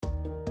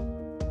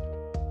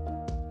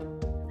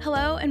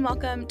Hello and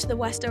welcome to the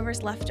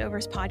Westovers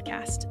Leftovers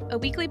podcast, a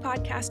weekly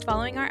podcast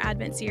following our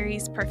Advent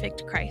series,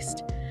 Perfect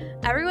Christ.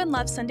 Everyone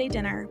loves Sunday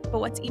dinner, but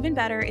what's even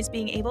better is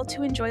being able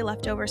to enjoy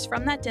leftovers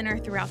from that dinner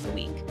throughout the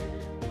week.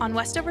 On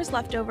Westovers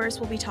Leftovers,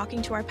 we'll be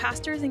talking to our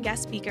pastors and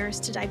guest speakers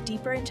to dive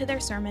deeper into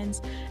their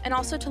sermons and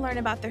also to learn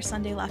about their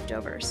Sunday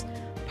leftovers,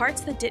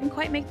 parts that didn't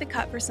quite make the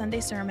cut for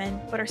Sunday's sermon,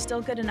 but are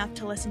still good enough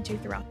to listen to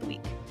throughout the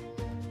week.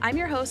 I'm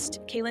your host,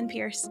 Kaylin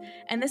Pierce,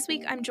 and this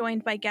week I'm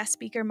joined by guest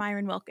speaker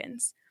Myron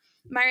Wilkins.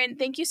 Myron,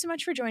 thank you so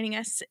much for joining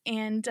us,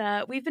 and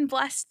we've been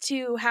blessed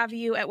to have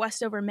you at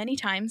Westover many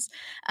times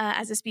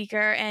as a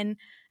speaker, and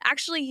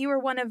actually you were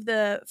one of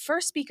the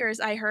first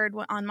speakers I heard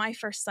on my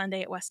first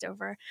Sunday at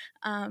Westover,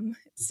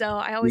 so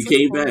I always You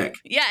came back.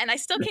 Yeah, and I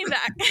still came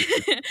back,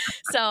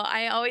 so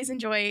I always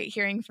enjoy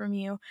hearing from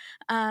you,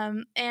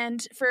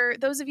 and for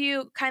those of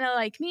you kind of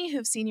like me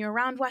who've seen you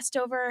around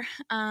Westover,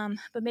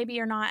 but maybe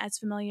you're not as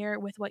familiar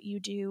with what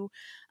you do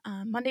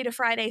Monday to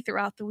Friday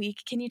throughout the week,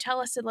 can you tell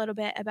us a little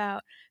bit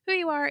about who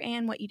you are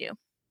and what you do?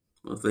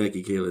 Well, thank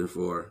you, Kaylin,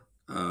 for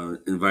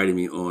inviting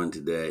me on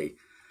today.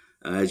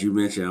 As you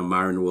mentioned, I'm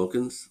Myron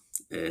Wilkins,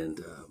 and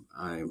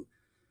I'm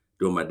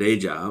doing my day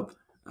job.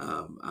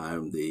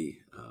 I'm the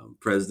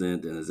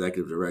president and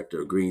executive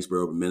director of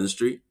Greensboro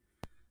Ministry,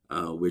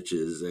 which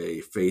is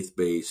a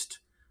faith-based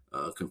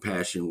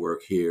compassion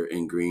work here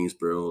in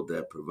Greensboro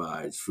that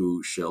provides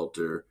food,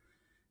 shelter,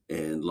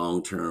 and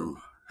long-term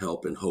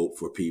help and hope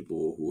for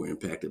people who are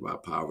impacted by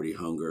poverty,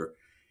 hunger,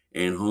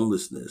 and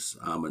homelessness.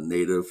 I'm a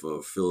native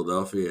of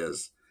Philadelphia,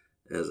 as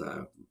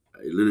I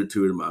alluded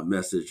to in my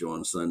message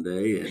on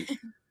Sunday, and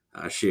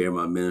I share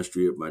my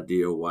ministry with my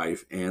dear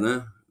wife,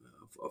 Anna,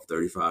 of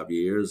 35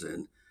 years,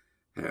 and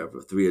have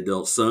three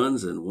adult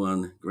sons and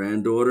one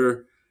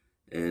granddaughter.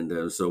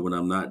 And so when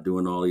I'm not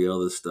doing all the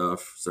other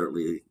stuff,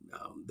 certainly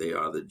they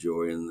are the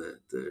joy and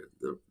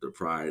the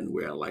pride and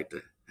where I like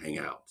to hang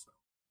out. So.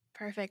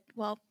 Perfect.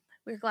 Well,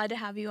 we're glad to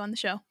have you on the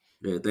show.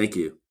 Yeah, thank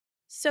you.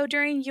 So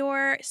during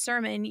your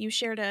sermon, you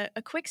shared a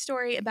quick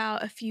story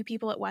about a few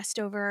people at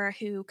Westover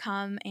who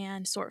come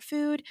and sort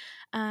food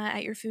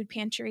at your food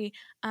pantry.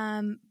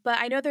 But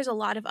I know there's a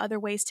lot of other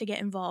ways to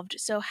get involved.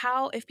 So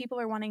how, if people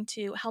are wanting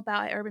to help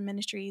out at Urban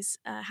Ministries,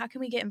 how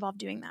can we get involved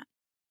doing that?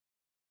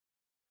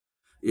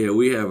 Yeah,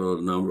 we have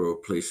a number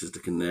of places to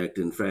connect.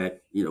 In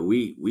fact,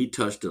 we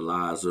touch the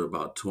lives of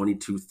about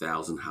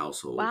 22,000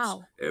 households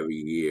Wow. every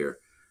year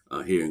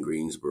here in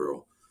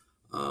Greensboro.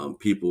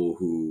 People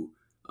who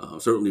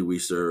certainly we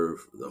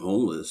serve the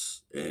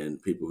homeless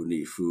and people who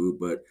need food,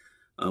 but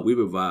we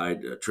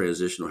provide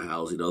transitional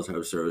housing, those type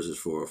of services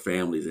for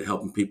families and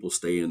helping people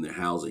stay in their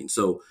housing.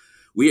 So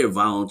we have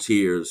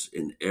volunteers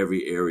in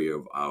every area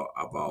of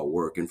our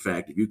work. In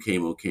fact, if you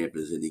came on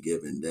campus any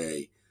given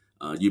day,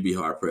 you'd be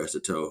hard pressed to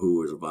tell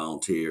who is a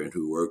volunteer and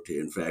who worked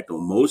here. In fact,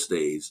 on most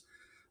days,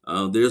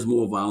 there's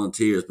more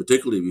volunteers,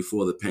 particularly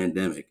before the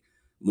pandemic,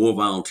 more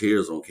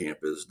volunteers on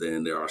campus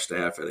than there are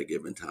staff at a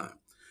given time.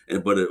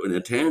 But in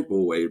a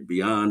tangible way,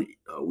 beyond,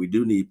 we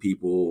do need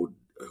people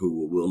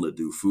who are willing to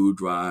do food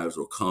drives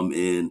or come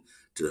in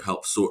to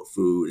help sort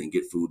food and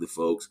get food to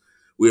folks.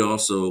 We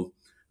also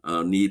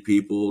need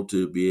people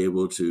to be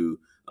able to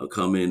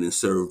come in and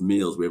serve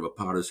meals. We have a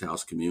Potter's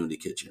House community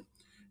kitchen.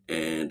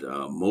 And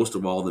most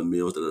of all the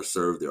meals that are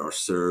served there are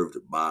served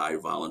by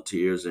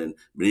volunteers, and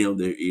many of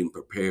them are even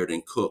prepared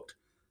and cooked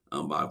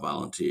by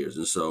volunteers.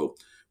 And so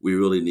we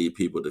really need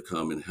people to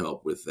come and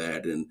help with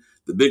that. And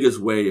the biggest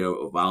way, a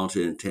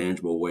volunteer and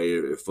tangible way,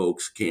 if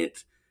folks can't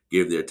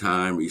give their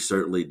time, we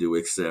certainly do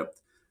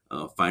accept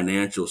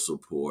financial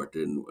support.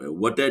 And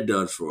what that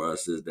does for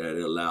us is that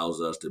it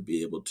allows us to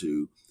be able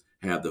to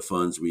have the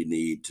funds we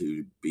need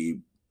to be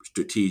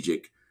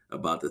strategic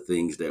about the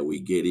things that we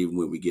get. Even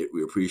when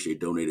we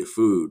appreciate donated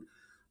food.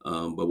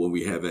 But when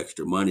we have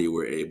extra money,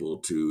 we're able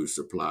to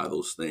supply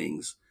those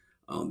things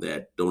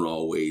that don't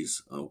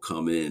always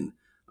come in.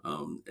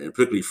 And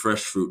particularly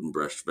fresh fruit and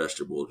fresh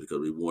vegetables, because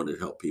we want to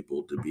help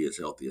people to be as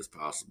healthy as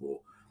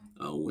possible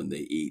when they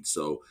eat.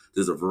 So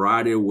there's a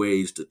variety of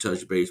ways to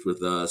touch base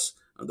with us.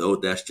 Though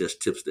that's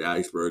just tips of the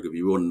iceberg. If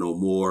you want to know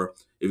more,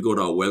 if you go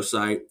to our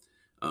website,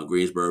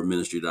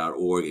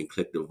 greensboroministry.org, and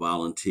click the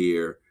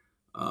volunteer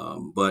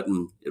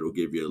button, it'll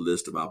give you a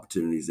list of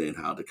opportunities and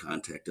how to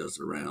contact us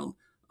around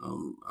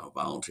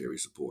voluntary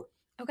support.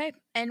 Okay.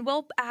 And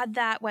we'll add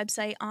that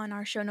website on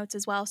our show notes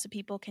as well, so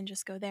people can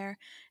just go there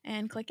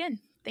and click in.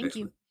 Thank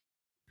you.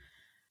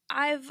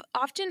 I've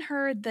often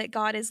heard that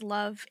God is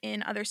love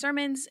in other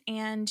sermons,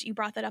 and you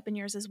brought that up in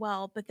yours as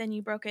well, but then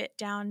you broke it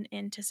down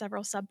into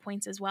several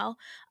subpoints as well,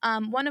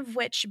 one of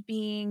which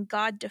being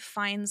God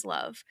defines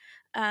love.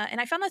 And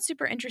I found that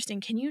super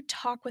interesting. Can you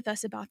talk with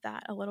us about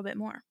that a little bit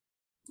more?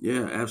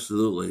 Yeah,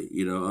 absolutely.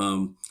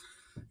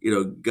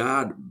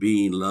 God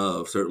being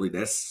love, certainly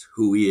that's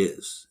who he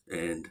is.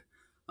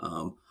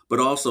 But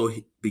also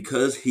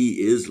because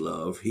he is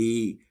love,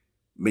 he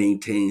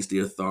maintains the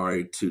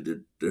authority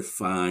to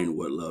define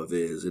what love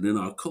is. And in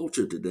our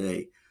culture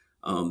today,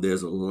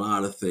 there's a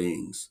lot of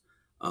things,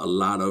 a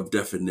lot of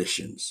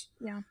definitions.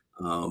 Yeah.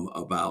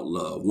 about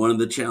love. One of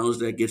the challenges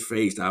that get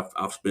faced,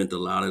 I've spent a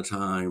lot of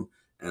time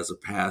as a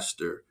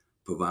pastor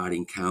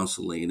providing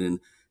counseling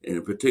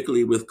and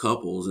particularly with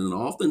couples. And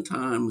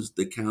oftentimes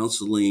the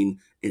counseling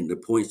and the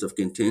points of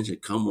contention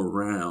come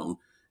around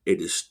a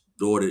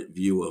distorted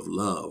view of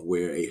love,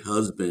 where a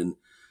husband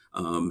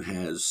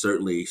has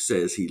certainly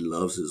says he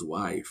loves his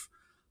wife.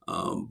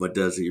 But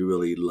does he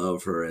really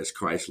love her as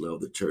Christ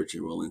loved the church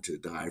and willing to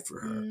die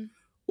for her? Mm,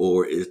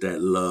 Or is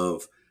that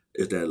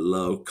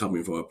love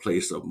coming from a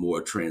place of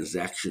more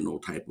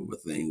transactional type of a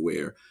thing,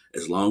 where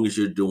as long as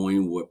you're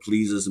doing what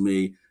pleases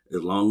me,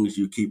 as long as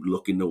you keep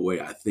looking the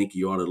way I think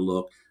you ought to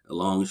look, as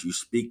long as you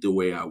speak the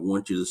way I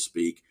want you to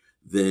speak,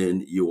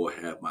 then you will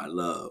have my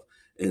love.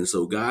 And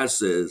so God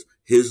says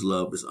his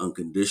love is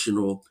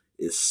unconditional,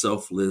 is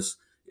selfless,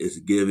 is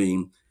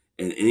giving,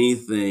 and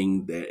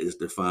anything that is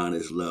defined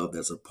as love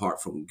that's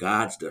apart from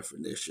God's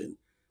definition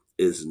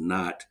is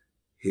not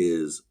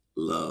his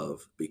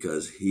love,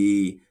 because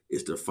he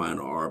is the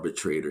final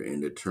arbitrator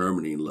in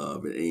determining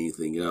love, and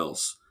anything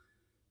else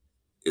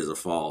is a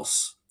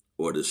false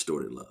or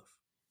distorted love.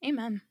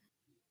 amen.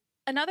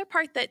 Another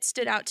part that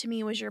stood out to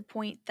me was your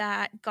point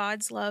that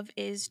God's love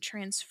is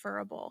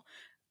transferable.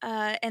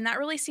 And that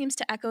really seems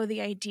to echo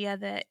the idea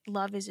that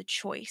love is a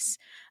choice.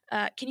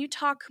 Can you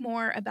talk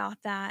more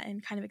about that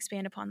and kind of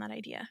expand upon that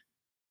idea?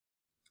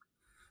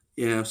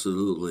 Yeah,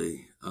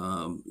 absolutely.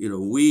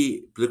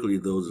 We, particularly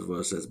those of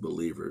us as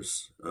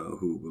believers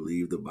who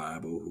believe the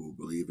Bible, who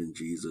believe in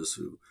Jesus,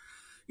 who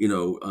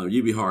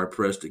you'd be hard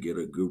pressed to get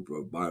a group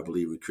of Bible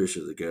believing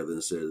Christians together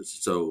and says,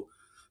 so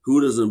who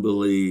doesn't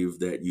believe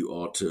that you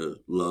ought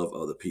to love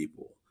other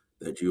people,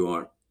 that you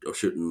aren't or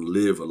shouldn't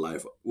live a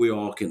life? We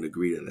all can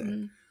agree to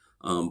that.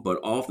 Mm, But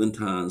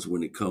oftentimes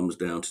when it comes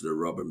down to the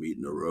rubber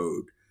meeting the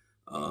road,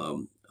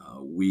 um,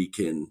 uh, we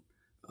can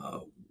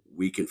uh,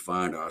 we can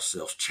find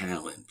ourselves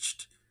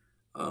challenged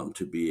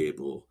to be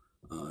able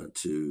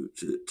to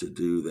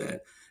do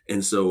that.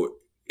 And so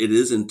it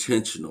is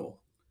intentional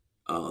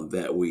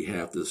that we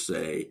have to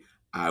say,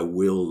 I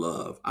will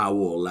love. I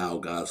will allow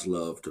God's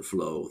love to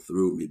flow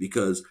through me,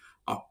 because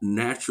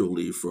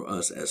naturally for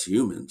us as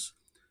humans,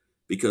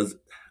 because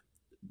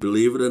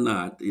believe it or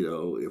not,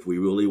 if we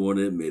really want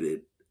to admit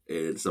it,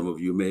 and some of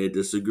you may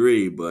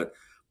disagree, but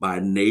by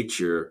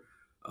nature,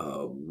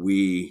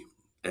 we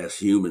as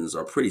humans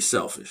are pretty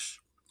selfish.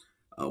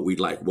 We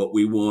like what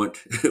we want,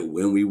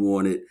 when we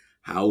want it,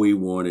 how we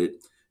want it,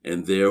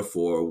 and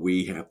therefore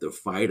we have to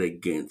fight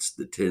against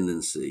the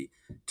tendency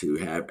to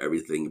have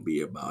everything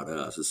be about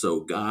us. And so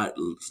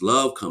God's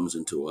love comes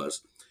into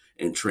us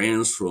and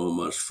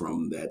transforms us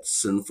from that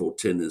sinful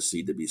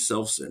tendency to be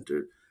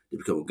self-centered to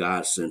become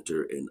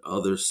God-centered and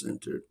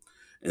other-centered.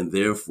 And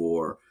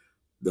therefore,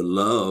 the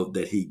love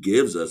that he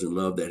gives us and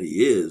love that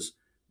he is,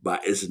 by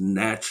its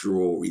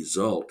natural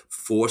result,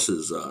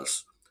 forces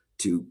us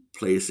to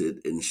place it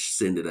and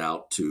send it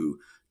out to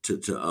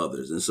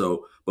others. And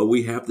so, but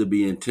we have to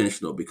be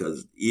intentional,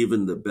 because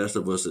even the best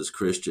of us as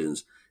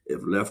Christians, if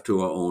left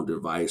to our own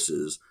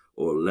devices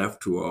or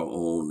left to our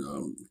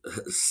own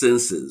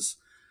senses,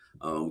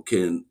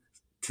 can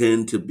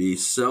tend to be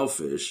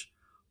selfish.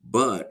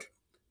 But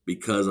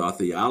because our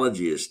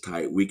theology is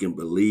tight, we can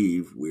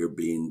believe we're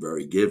being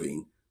very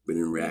giving, but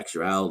in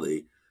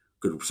actuality,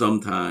 because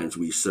sometimes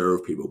we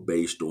serve people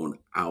based on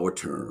our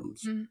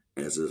terms mm,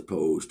 as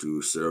opposed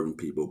to serving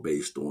people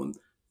based on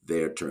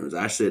their terms.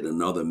 I said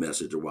another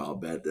message a while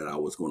back that I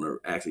was going to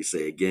actually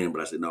say again,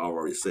 but I said, no, I've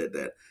already said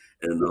that.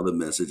 And another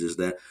message is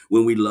that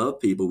when we love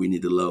people, we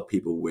need to love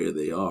people where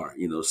they are.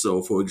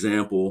 So for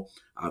example,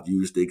 I've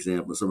used the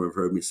example, some have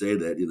heard me say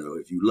that,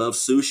 if you love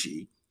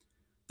sushi,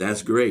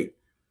 that's great.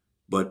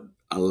 But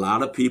a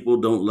lot of people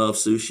don't love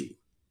sushi.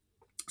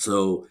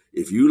 So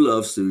if you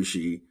love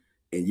sushi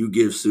and you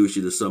give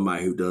sushi to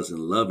somebody who doesn't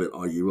love it,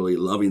 are you really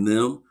loving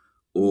them,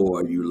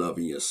 or are you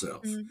loving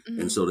yourself? mm, And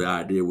mhm. so the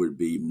idea would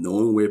be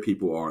knowing where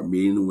people are,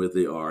 meeting them where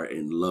they are,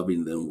 and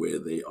loving them where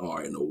they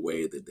are in a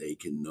way that they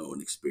can know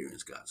and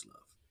experience God's love.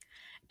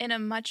 In a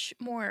much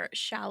more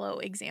shallow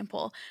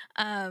example,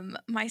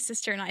 my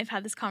sister and I have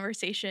had this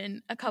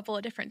conversation a couple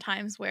of different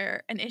times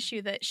where an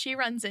issue that she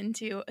runs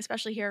into,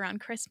 especially here around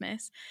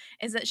Christmas,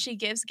 is that she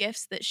gives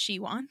gifts that she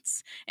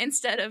wants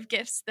instead of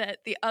gifts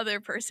that the other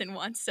person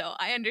wants. So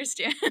I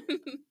understand.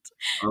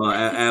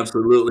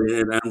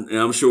 Absolutely. And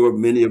I'm sure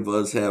many of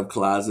us have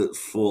closets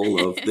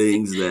full of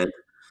things that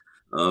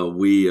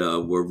we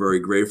were very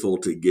grateful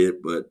to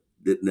get, but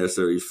didn't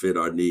necessarily fit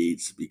our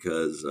needs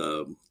because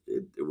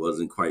it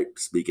wasn't quite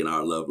speaking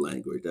our love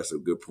language. That's a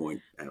good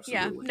point.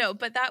 Yeah, Absolutely. no,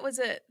 but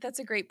that's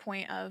a great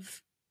point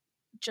of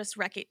just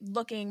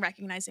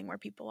recognizing where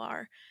people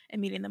are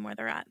and meeting them where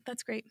they're at.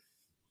 That's great.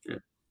 Yeah.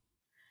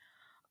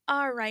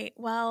 All right.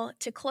 Well,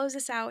 to close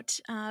us out,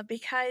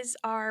 because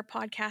our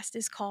podcast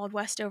is called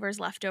Westovers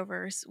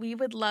Leftovers, we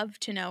would love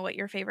to know what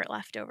your favorite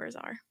leftovers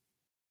are.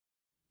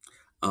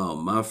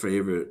 My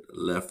favorite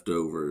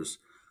leftovers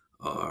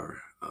are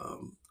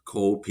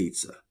cold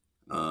pizza.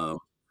 Um,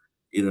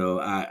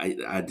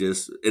 I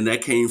just, and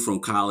that came from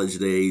college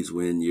days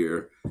when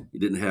you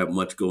didn't have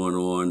much going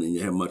on and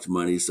you had much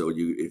money. So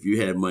if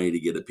you had money to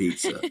get a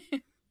pizza,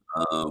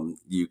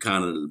 you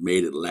kind of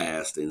made it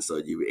last. And so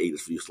you ate a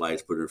few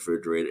slices, put it in the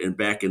refrigerator. And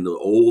back in the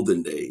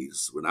olden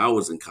days, when I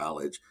was in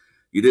college,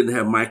 you didn't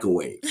have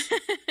microwaves.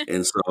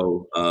 And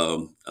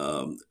so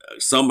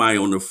somebody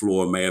on the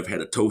floor may have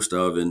had a toast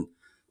oven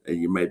and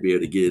you might be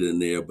able to get it in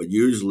there. But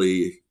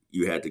usually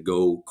you had to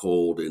go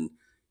cold and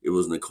it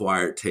was an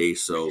acquired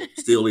taste. So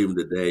still, even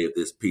today, if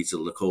there's pizza,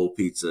 the cold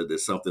pizza,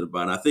 there's something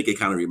about it. I think it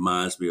kind of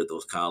reminds me of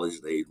those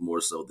college days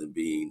more so than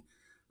being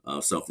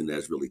something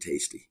that's really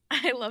tasty.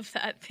 I love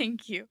that.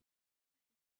 Thank you.